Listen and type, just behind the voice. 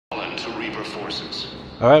hostile Reaper forces.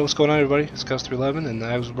 Alright, what's going on, everybody? It's Gus 311, and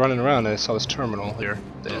I was running around and I saw this terminal here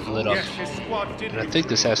that lit up. And I think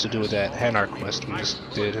this has to do with that Hanar quest we just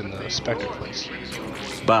did in the Spectre place.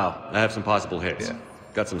 Bow, I have some possible hits. Yeah.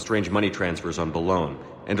 Got some strange money transfers on Balone,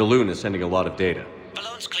 and Daloon is sending a lot of data.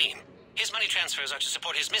 Balone's clean. His money transfers are to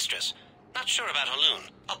support his mistress. Not sure about Haloon.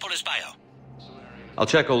 I'll pull his bio. I'll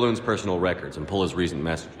check O'Loon's personal records and pull his recent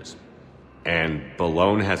messages. And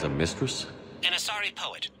Balone has a mistress? An Asari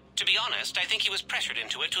poet. To be honest, I think he was pressured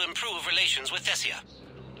into it to improve relations with Thessia.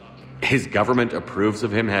 His government approves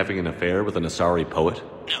of him having an affair with an Asari poet?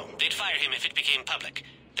 No, they'd fire him if it became public.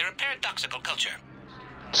 They're a paradoxical culture.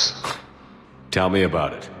 Tell me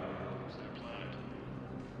about it.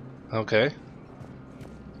 Okay.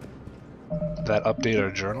 Did that update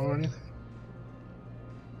our journal or anything?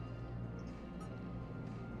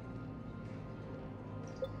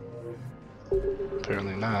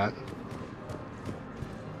 Apparently not.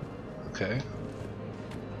 Okay.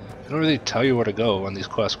 They don't really tell you where to go on these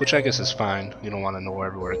quests, which I guess is fine. You don't want to know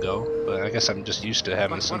everywhere to go, but I guess I'm just used to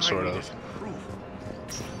having some sort of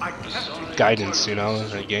guidance, you know,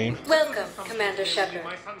 in a game. Welcome, Commander Shepard.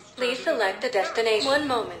 Please select a destination. One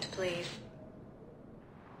moment, please.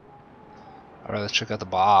 Alright, let's check out the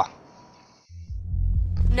bar.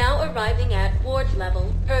 Now arriving at ward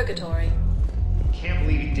level, Purgatory. Can't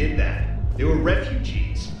believe he did that. They were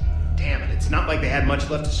refugees. Damn it, it's not like they had much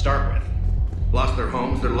left to start with. Lost their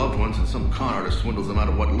homes, their loved ones, and some con artist swindles them out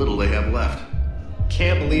of what little they have left.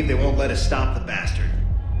 Can't believe they won't let us stop the bastard.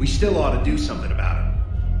 We still ought to do something about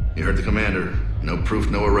it. You heard the commander. No proof,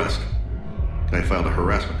 no arrest. Guy filed a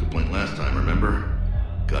harassment complaint last time, remember?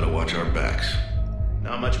 Gotta watch our backs.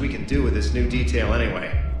 Not much we can do with this new detail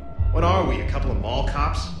anyway. What are we, a couple of mall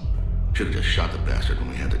cops? Should've just shot the bastard when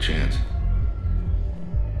we had the chance.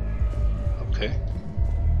 Okay.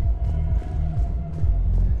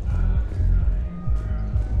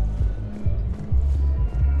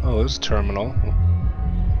 Oh, there's a terminal.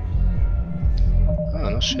 Oh,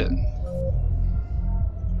 no shit.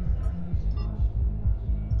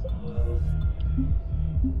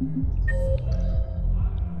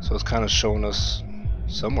 So it's kind of showing us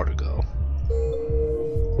somewhere to go.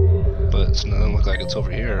 But it doesn't look like it's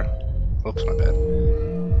over here. Oops, my bad.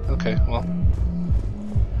 Okay, well.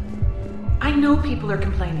 I know people are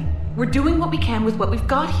complaining. We're doing what we can with what we've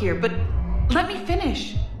got here, but let me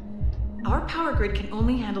finish. Our power grid can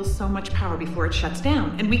only handle so much power before it shuts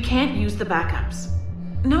down, and we can't use the backups.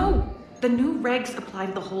 No, the new regs apply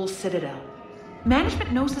to the whole Citadel.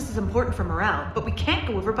 Management knows this is important for morale, but we can't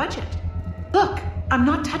go over budget. Look, I'm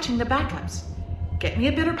not touching the backups. Get me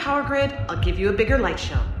a better power grid, I'll give you a bigger light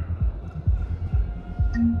show.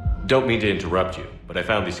 Don't mean to interrupt you, but I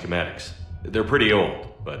found these schematics. They're pretty old,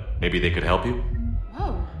 but maybe they could help you?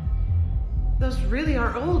 Whoa. Those really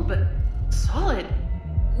are old, but solid.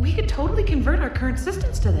 We could totally convert our current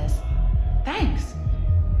systems to this. Thanks.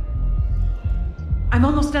 I'm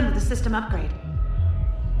almost done with the system upgrade.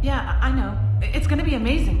 Yeah, I know. It's gonna be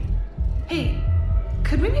amazing. Hey,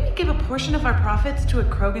 could we maybe give a portion of our profits to a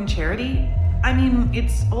Krogan charity? I mean,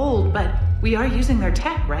 it's old, but we are using their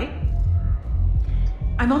tech, right?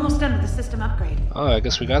 I'm almost done with the system upgrade. Oh, I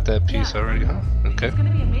guess we got that piece already, huh? Okay. It's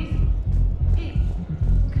gonna be amazing. Hey,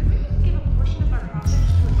 could we maybe give a portion of our profits to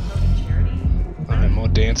a Krogan charity? Alright, more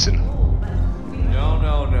dancing. No.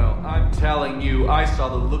 I'm telling you, I saw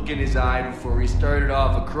the look in his eye before he started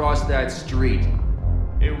off across that street.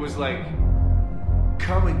 It was like,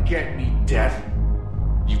 come and get me, Death.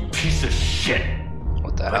 You piece of shit.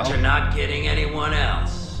 What the hell? But you're not getting anyone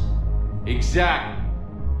else. Exactly.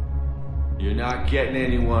 You're not getting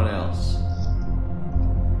anyone else.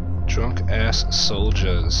 Drunk ass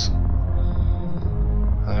soldiers.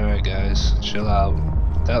 Alright guys, chill out.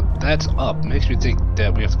 That's up. Makes me think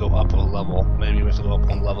that we have to go up a level. Maybe we have to go up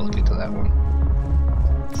one level to get to that one.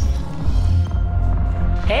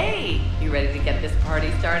 Hey, you ready to get this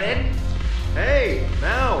party started? Hey,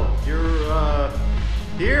 Mal, you're,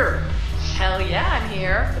 here. Hell yeah, I'm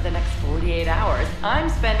here. For the next 48 hours, I'm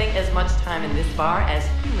spending as much time in this bar as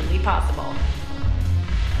humanly possible.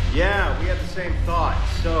 Yeah, we had the same thought.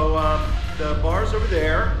 So, the bar's over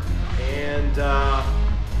there, and,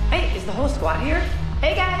 Hey, is the whole squad here?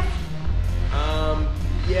 Hey, guys!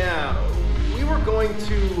 yeah, we were going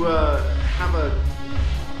to, have a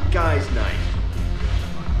guys' night.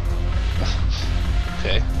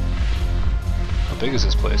 Okay. How big is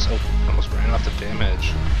this place? Oh, almost ran off the damn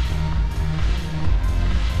edge.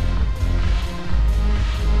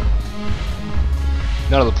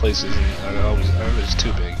 None of the places are always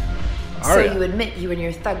too big. So you admit you and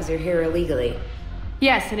your thugs are here illegally?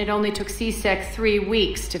 Yes, and it only took C-Sec 3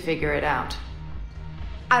 weeks to figure it out.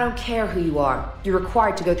 I don't care who you are. You're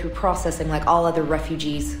required to go through processing like all other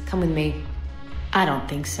refugees. Come with me. I don't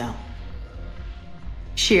think so.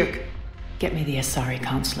 Shirk, get me the Asari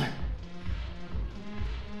consular.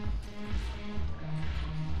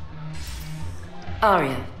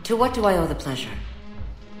 Arya, to what do I owe the pleasure?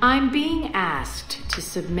 I'm being asked to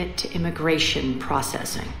submit to immigration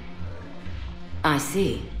processing. I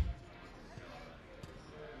see.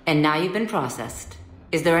 And now you've been processed.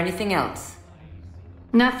 Is there anything else?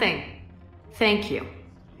 Nothing. Thank you.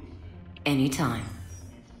 Anytime.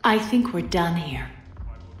 I think we're done here.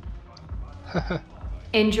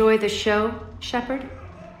 Enjoy the show, Shepard?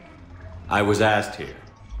 I was asked here.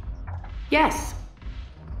 Yes.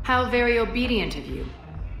 How very obedient of you.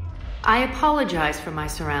 I apologize for my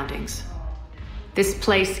surroundings. This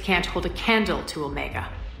place can't hold a candle to Omega.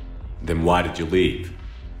 Then why did you leave?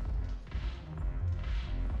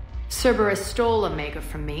 Cerberus stole Omega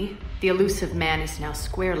from me. The Illusive Man is now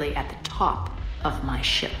squarely at the top of my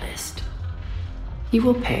shit list. He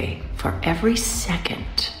will pay for every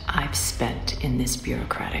second I've spent in this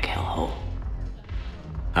bureaucratic hellhole.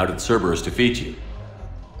 How did Cerberus defeat you?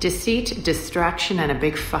 Deceit, distraction, and a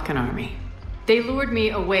big fucking army. They lured me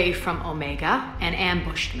away from Omega and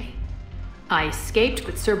ambushed me. I escaped,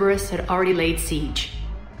 but Cerberus had already laid siege.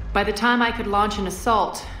 By the time I could launch an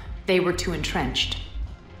assault, they were too entrenched.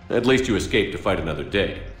 At least you escaped to fight another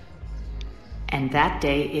day. And that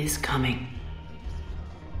day is coming.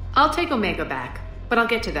 I'll take Omega back, but I'll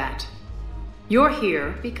get to that. You're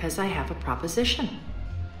here because I have a proposition.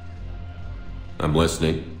 I'm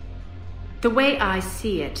listening. The way I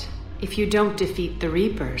see it, if you don't defeat the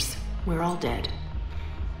Reapers, we're all dead.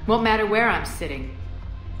 Won't matter where I'm sitting.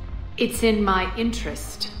 It's in my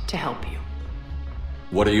interest to help you.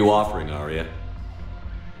 What are you offering, Arya?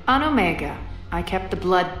 On Omega, I kept the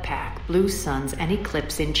Blood Pack, Blue Suns, and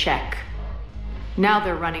Eclipse in check. Now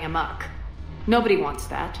they're running amok. Nobody wants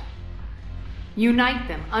that. Unite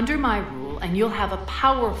them under my rule, and you'll have a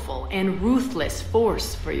powerful and ruthless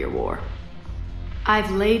force for your war.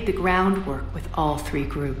 I've laid the groundwork with all three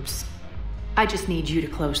groups. I just need you to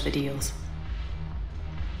close the deals.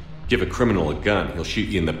 Give a criminal a gun, he'll shoot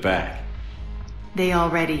you in the back. They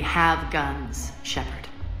already have guns, Shepard.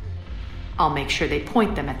 I'll make sure they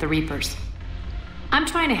point them at the Reapers. I'm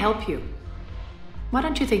trying to help you. Why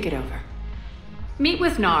don't you think it over? Meet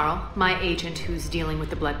with Gnarl, my agent who's dealing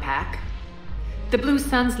with the Blood Pack. The Blue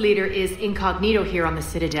Suns leader is incognito here on the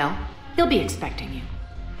Citadel. He'll be expecting you.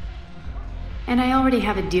 And I already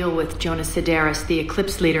have a deal with Jonas Sedaris, the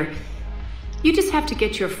Eclipse leader. You just have to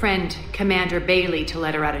get your friend, Commander Bailey, to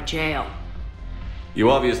let her out of jail.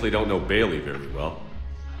 You obviously don't know Bailey very well.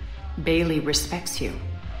 Bailey respects you.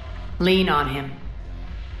 Lean on him.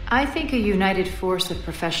 I think a united force of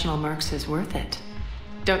professional mercs is worth it.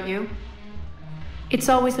 Don't you? It's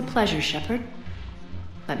always a pleasure, Shepard.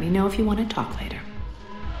 Let me know if you want to talk later.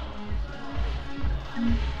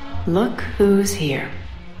 Look who's here.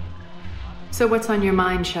 So what's on your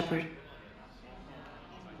mind, Shepard?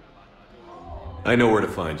 I know where to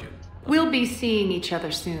find you. We'll be seeing each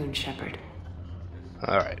other soon, Shepard.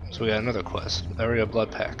 Alright, so we got another quest. Area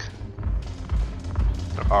Blood Pack.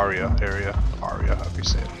 Or Aria, area. Aria, however you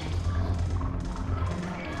say it.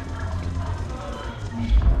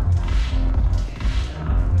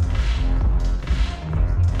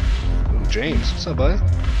 Ooh, James, what's up, buddy?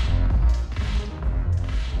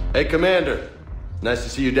 Hey, Commander. Nice to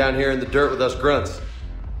see you down here in the dirt with us grunts.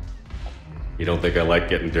 You don't think I like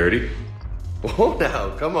getting dirty? Oh,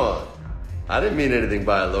 now, come on. I didn't mean anything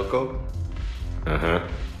by it, loco. Uh-huh.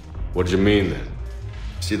 What did you mean, then?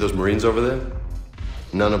 See those Marines over there?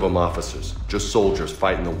 None of them officers, just soldiers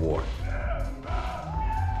fighting the war.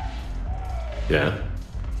 Yeah?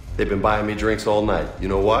 They've been buying me drinks all night. You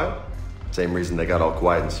know why? Same reason they got all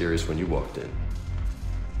quiet and serious when you walked in.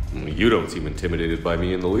 Well, you don't seem intimidated by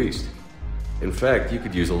me in the least. In fact, you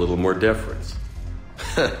could use a little more deference.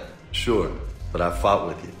 Sure, but I've fought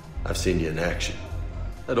with you. I've seen you in action.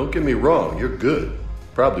 Now, don't get me wrong, you're good.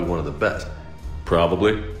 Probably one of the best.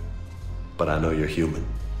 Probably. But I know you're human.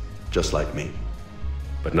 Just like me.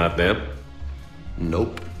 But not them?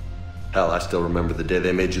 Nope. Hell, I still remember the day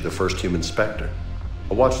they made you the first human Spectre.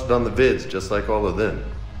 I watched it on the vids, just like all of them.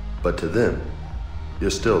 But to them,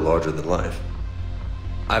 you're still larger than life.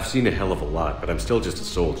 I've seen a hell of a lot, but I'm still just a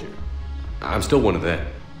soldier. I'm still one of them.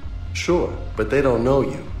 Sure, but they don't know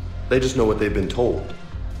you. They just know what they've been told.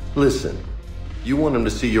 Listen, you want them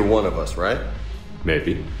to see you're one of us, right?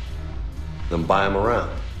 Maybe. Then buy them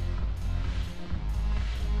around.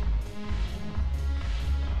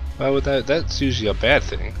 Why would that's usually a bad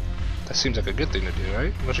thing. That seems like a good thing to do,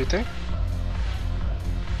 right? What do you think?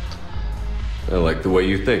 I like the way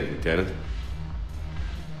you think, Lieutenant.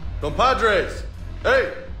 Compadres!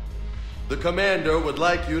 Hey! The commander would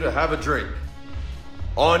like you to have a drink.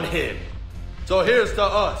 On him. So here's to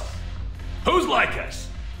us. Who's like us?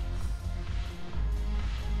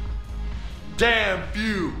 Damn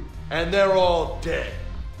few, and they're all dead.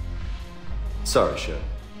 Sorry, Shep.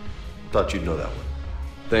 Thought you'd know that one.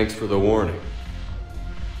 Thanks for the warning.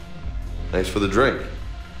 Thanks for the drink.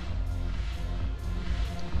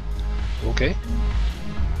 Okay.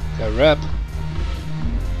 Got rep.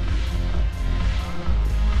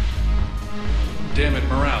 Damn it,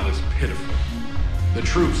 morale is pitiful. The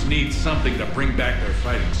troops need something to bring back their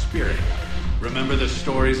fighting spirit. Remember the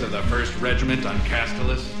stories of the 1st Regiment on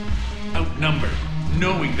Castellus? Outnumbered,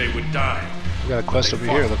 knowing they would die. We got a quest over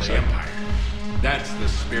here, looks like. Empire. That's the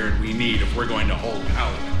spirit we need if we're going to hold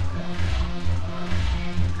Palaven.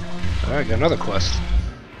 Alright, got another quest.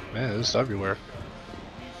 Man, this is everywhere.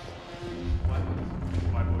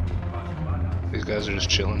 These guys are just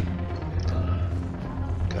chilling.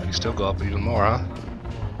 God, you still go up even more, huh?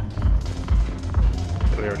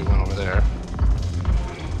 We already went over there.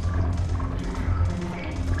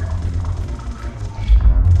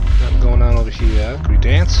 Nothing going on over here. Can we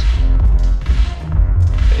dance?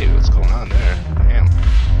 Hey, what's going on there? Damn.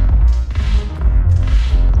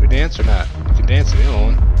 Can we dance or not? You can dance in the other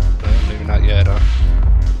one. Maybe not yet, huh?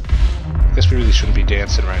 I guess we really shouldn't be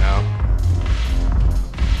dancing right now.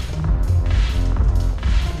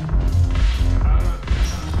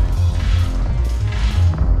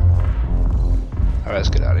 Alright, let's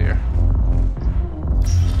get out of here.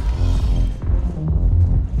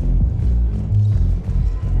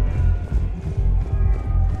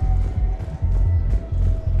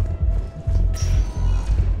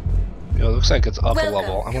 Yo, it looks like it's up a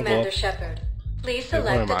level. I'm gonna go Commander up. Shepard. Please Yeah,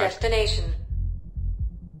 where select am a I? destination.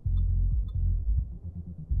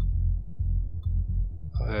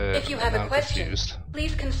 If you have a question, confused.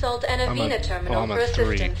 please consult an I'm Avena at- terminal I'm for at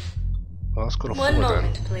 3. assistance. Well, let's go to 4 One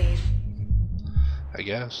moment, then. please. I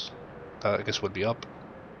guess. That I guess would be up.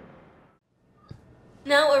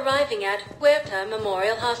 Now arriving at Huerta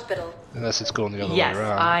Memorial Hospital. Unless it's going the other Yes, way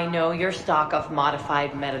around. I know your stock of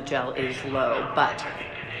modified metagel is low, but...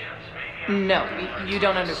 No, you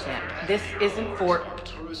don't understand. This isn't for...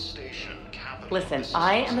 Listen,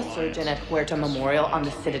 I am a surgeon at Huerta Memorial on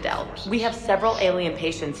the Citadel. We have several alien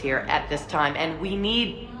patients here at this time, and we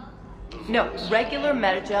need... No, regular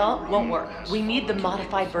metagel won't work. We need the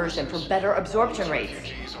modified version for better absorption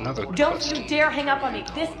rates. Another Don't quest. you dare hang up on me.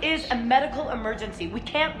 This is a medical emergency. We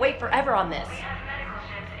can't wait forever on this.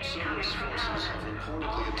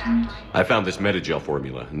 I found this metagel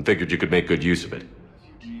formula and figured you could make good use of it.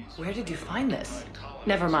 Where did you find this?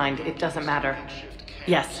 Never mind, it doesn't matter.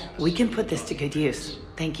 Yes, we can put this to good use.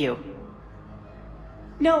 Thank you.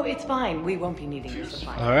 No, it's fine. We won't be needing your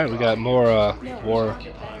supply. Alright, we got more, war.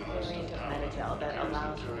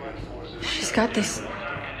 She's got this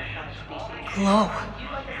glow.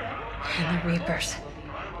 And the Reapers.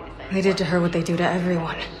 They did to her what they do to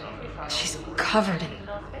everyone. She's covered in...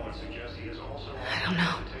 I don't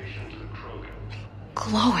know.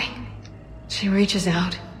 Glowing. She reaches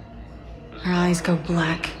out. Her eyes go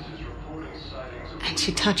black. And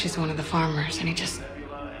she touches one of the farmers and he just...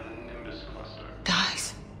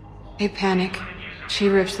 dies. They panic. She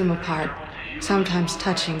rips them apart. Sometimes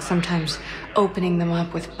touching, sometimes opening them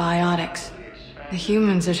up with biotics. The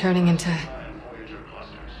humans are turning into...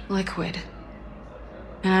 liquid.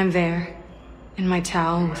 And I'm there, in my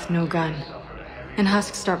towel with no gun. And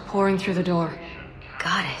husks start pouring through the door.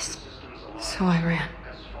 Goddess. So I ran.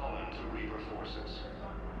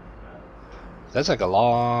 That's like a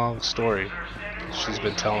long story she's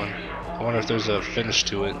been telling. I wonder if there's a finish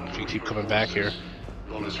to it, if you keep coming back here.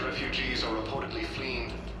 Bonus refugees are reportedly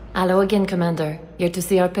fleeing. Hello again, Commander. Here to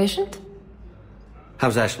see our patient?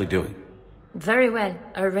 How's Ashley doing? Very well.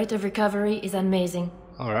 Her rate of recovery is amazing.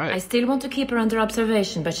 Alright. I still want to keep her under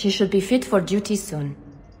observation, but she should be fit for duty soon.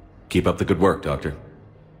 Keep up the good work, Doctor.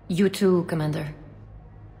 You too, Commander.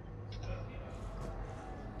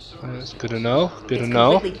 That's good to know. Good to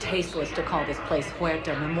know. It's completely tasteless to call this place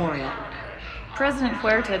Huerta Memorial. President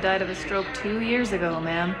Huerta died of a stroke 2 years ago,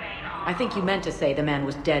 ma'am. I think you meant to say the man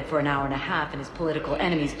was dead for an hour and a half and his political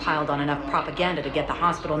enemies piled on enough propaganda to get the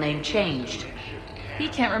hospital name changed. He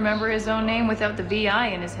can't remember his own name without the VI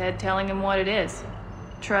in his head telling him what it is.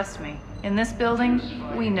 Trust me, in this building,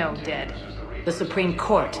 we know dead. The Supreme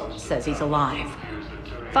Court says he's alive.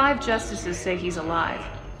 5 justices say he's alive.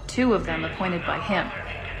 2 of them appointed by him.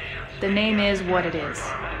 The name is what it is.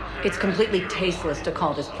 It's completely tasteless to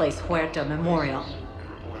call this place Huerta Memorial.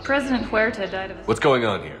 President Huerta died of... What's going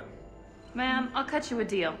on here? Ma'am, I'll cut you a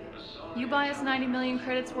deal. You buy us 90 million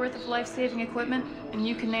credits worth of life-saving equipment, and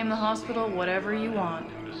you can name the hospital whatever you want.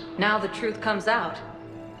 Now the truth comes out.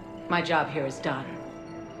 My job here is done.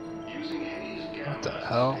 What the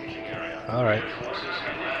hell? Alright.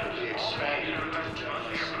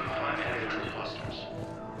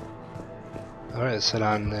 Alright, let's head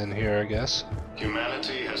on in here, I guess.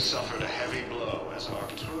 Humanity has suffered a heavy blow as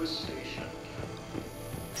Arcturus Station.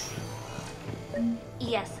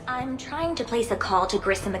 Yes, I'm trying to place a call to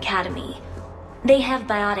Grissom Academy. They have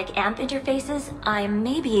biotic amp interfaces I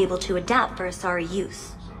may be able to adapt for Asari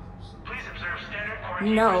use.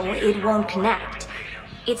 No, it won't connect.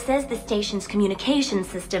 It says the station's communication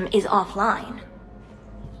system is offline.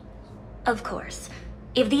 Of course,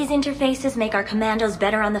 if these interfaces make our commandos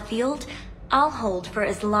better on the field, I'll hold for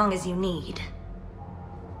as long as you need.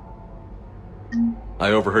 I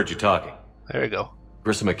overheard you talking. There you go.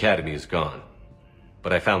 Grissom Academy is gone.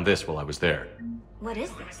 But I found this while I was there. What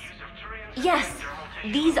is this? Yes,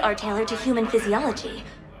 these are tailored to human physiology,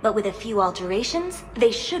 but with a few alterations,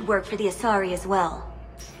 they should work for the Asari as well.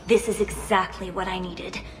 This is exactly what I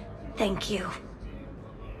needed. Thank you.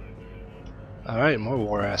 Alright, more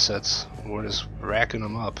war assets. We're just racking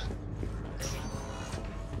them up.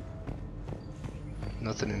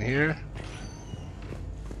 Nothing in here.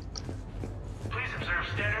 Please observe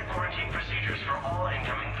standard quarantine procedures for all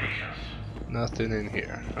incoming patients. Nothing in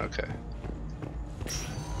here. Okay.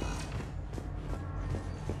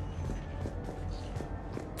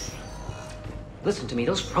 Listen to me,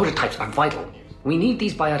 those prototypes are vital. We need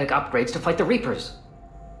these biotic upgrades to fight the Reapers.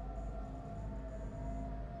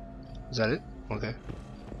 Is that it? Okay.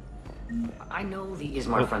 I know the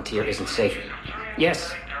Ismar frontier isn't safe.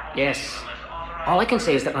 Yes. All I can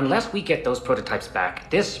say is that unless we get those prototypes back,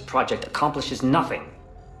 this project accomplishes nothing.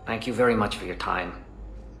 Thank you very much for your time.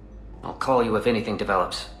 I'll call you if anything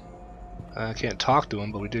develops. I can't talk to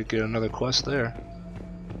him, but we did get another quest there.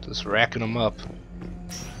 Just racking them up.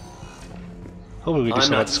 Hopefully we can I'm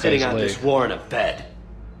sort not out this sitting guy's on leg. this war in a bed.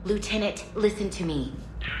 Lieutenant, listen to me.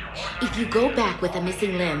 If you go back with a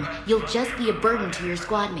missing limb, you'll just be a burden to your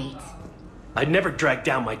squad mates. I'd never drag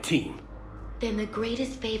down my team. Then the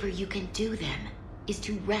greatest favor you can do them is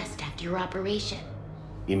to rest after your operation.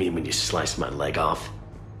 You mean when you slice my leg off?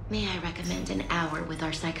 May I recommend an hour with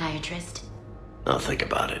our psychiatrist? I'll think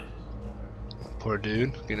about it. Poor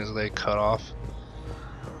dude, getting his leg cut off.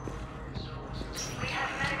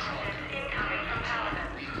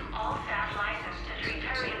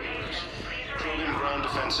 Turian ground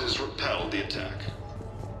defenses repelled the attack.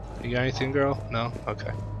 You got anything, girl? No?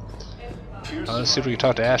 Okay. Let's see if we can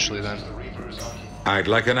talk to Ashely then. I'd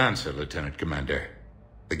like an answer, Lieutenant Commander.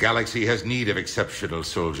 The galaxy has need of exceptional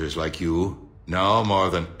soldiers like you, now more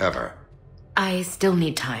than ever. I still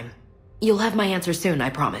need time. You'll have my answer soon, I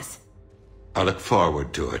promise. I look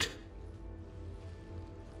forward to it.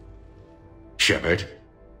 Shepard?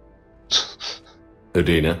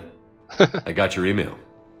 Udina, I got your email.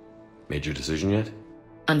 Made your decision yet?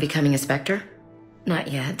 On becoming a Spectre? Not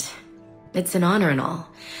yet. It's an honor and all.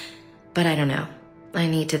 But I don't know. I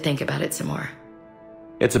need to think about it some more.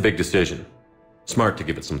 It's a big decision. Smart to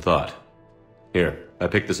give it some thought. Here, I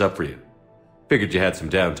picked this up for you. Figured you had some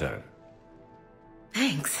downtime.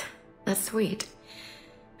 Thanks. That's sweet.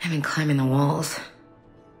 I've been climbing the walls.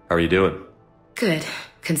 How are you doing? Good,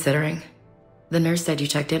 considering. The nurse said you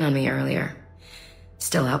checked in on me earlier.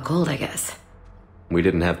 Still out cold, I guess. We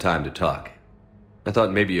didn't have time to talk. I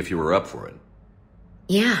thought maybe if you were up for it.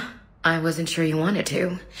 Yeah, I wasn't sure you wanted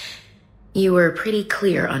to. You were pretty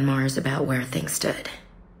clear on Mars about where things stood.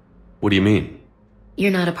 What do you mean? You're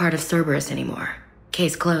not a part of Cerberus anymore.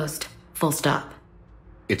 Case closed. Full stop.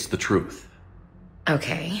 It's the truth.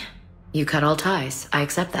 Okay. You cut all ties. I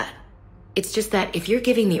accept that. It's just that if you're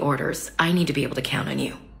giving the orders, I need to be able to count on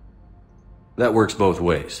you. That works both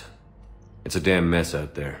ways. It's a damn mess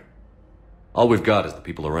out there. All we've got is the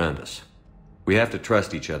people around us. We have to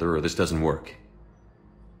trust each other or this doesn't work.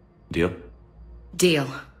 Deal? Deal.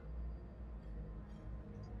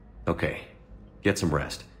 Okay. Get some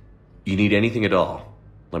rest. You need anything at all,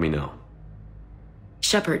 let me know.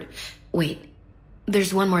 Shepard, wait.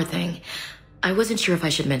 There's one more thing. I wasn't sure if I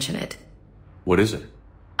should mention it. What is it?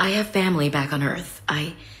 I have family back on Earth.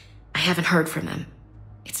 I haven't heard from them.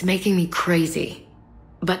 It's making me crazy.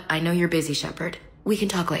 But I know you're busy, Shepard. We can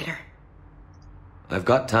talk later. I've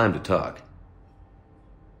got time to talk.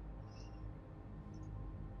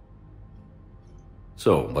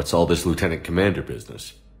 So, what's all this Lieutenant Commander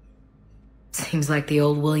business? Seems like the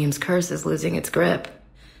old Williams curse is losing its grip.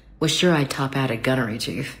 Was sure I'd top out at gunnery,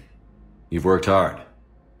 Chief. You've worked hard.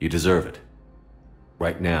 You deserve it.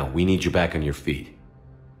 Right now, we need you back on your feet.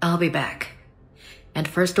 I'll be back. And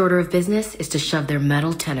first order of business is to shove their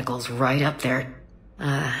metal tentacles right up there.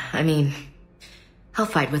 I mean, I'll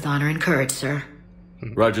fight with honor and courage, sir.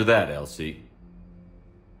 Roger that, LC.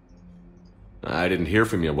 I didn't hear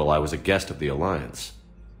from you while I was a guest of the Alliance.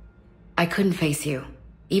 I couldn't face you,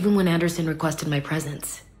 even when Anderson requested my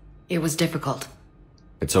presence. It was difficult.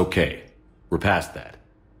 It's okay. We're past that.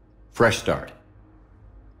 Fresh start.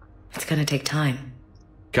 It's gonna take time.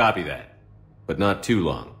 Copy that. But not too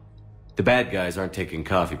long. The bad guys aren't taking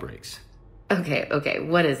coffee breaks. Okay,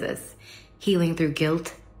 what is this? Healing through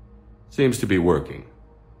guilt? Seems to be working.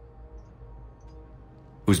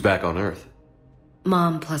 Who's back on Earth?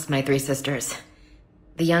 Mom plus my 3 sisters.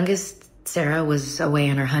 The youngest, Sarah, was away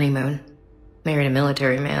on her honeymoon. Married a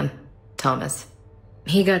military man, Thomas.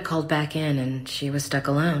 He got called back in and she was stuck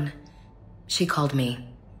alone. She called me.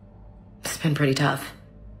 It's been pretty tough.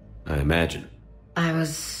 I imagine. I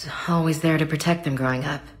was always there to protect them growing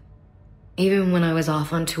up. Even when I was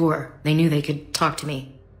off on tour, they knew they could talk to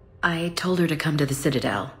me. I told her to come to the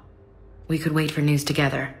Citadel. We could wait for news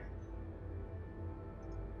together.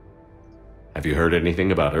 Have you heard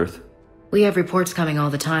anything about Earth? We have reports coming all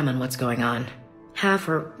the time on what's going on. Half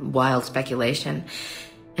are wild speculation,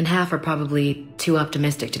 and half are probably too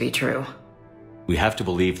optimistic to be true. We have to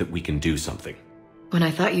believe that we can do something. When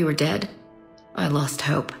I thought you were dead, I lost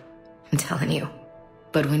hope. I'm telling you.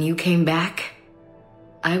 But when you came back,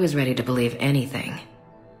 I was ready to believe anything.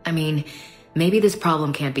 I mean, maybe this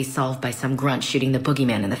problem can't be solved by some grunt shooting the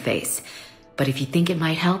boogeyman in the face. But if you think it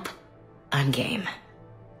might help, I'm game.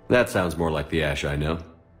 That sounds more like the Ash I know.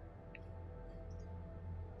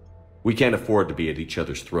 We can't afford to be at each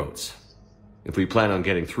other's throats. If we plan on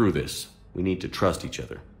getting through this, we need to trust each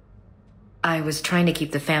other. I was trying to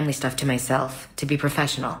keep the family stuff to myself, to be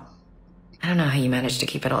professional. I don't know how you managed to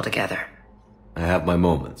keep it all together. I have my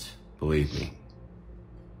moments, believe me.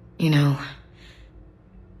 You know,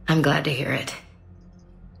 I'm glad to hear it.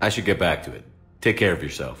 I should get back to it. Take care of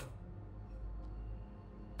yourself.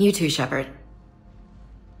 You too, Shepard.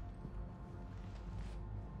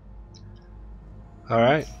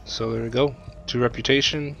 Alright, so there we go. 2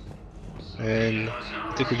 reputation. And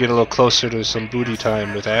I think we get a little closer to some booty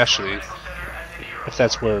time with Ashley. If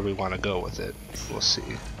that's where we want to go with it. We'll see.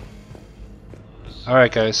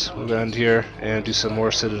 Alright guys, we're gonna end here and do some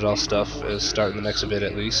more Citadel stuff, starting the next bit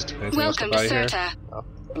at least. Anything else to buy here?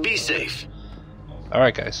 Be safe.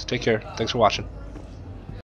 Alright guys, take care. Thanks for watching.